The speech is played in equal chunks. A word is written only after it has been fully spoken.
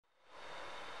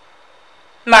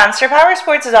Monster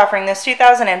Powersports is offering this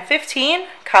 2015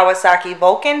 Kawasaki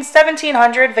Vulcan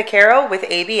 1700 Vaquero with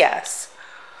ABS.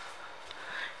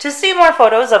 To see more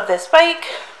photos of this bike,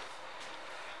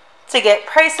 to get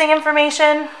pricing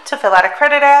information, to fill out a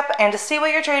credit app, and to see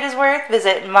what your trade is worth,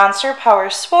 visit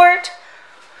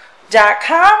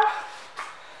monsterpowersport.com.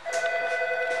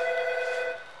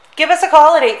 Give us a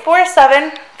call at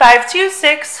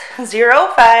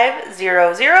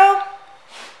 847-526-0500.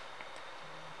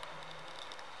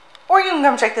 Or you can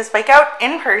come check this bike out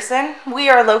in person. We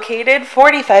are located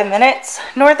 45 minutes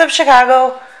north of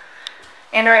Chicago,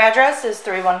 and our address is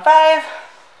 315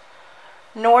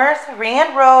 North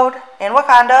Rand Road in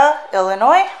Wauconda,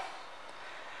 Illinois.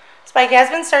 This bike has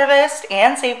been serviced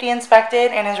and safety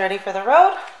inspected and is ready for the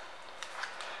road.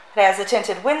 It has a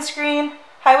tinted windscreen,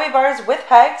 highway bars with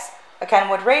pegs, a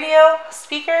Kenwood radio,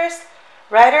 speakers,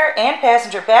 rider and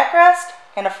passenger backrest,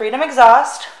 and a Freedom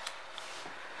exhaust.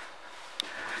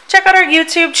 Check out our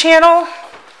YouTube channel.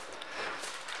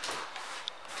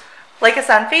 Like us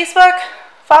on Facebook.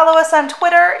 Follow us on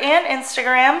Twitter and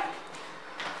Instagram.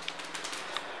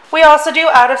 We also do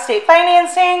out-of-state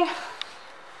financing.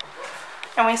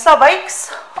 And we sell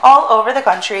bikes all over the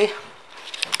country.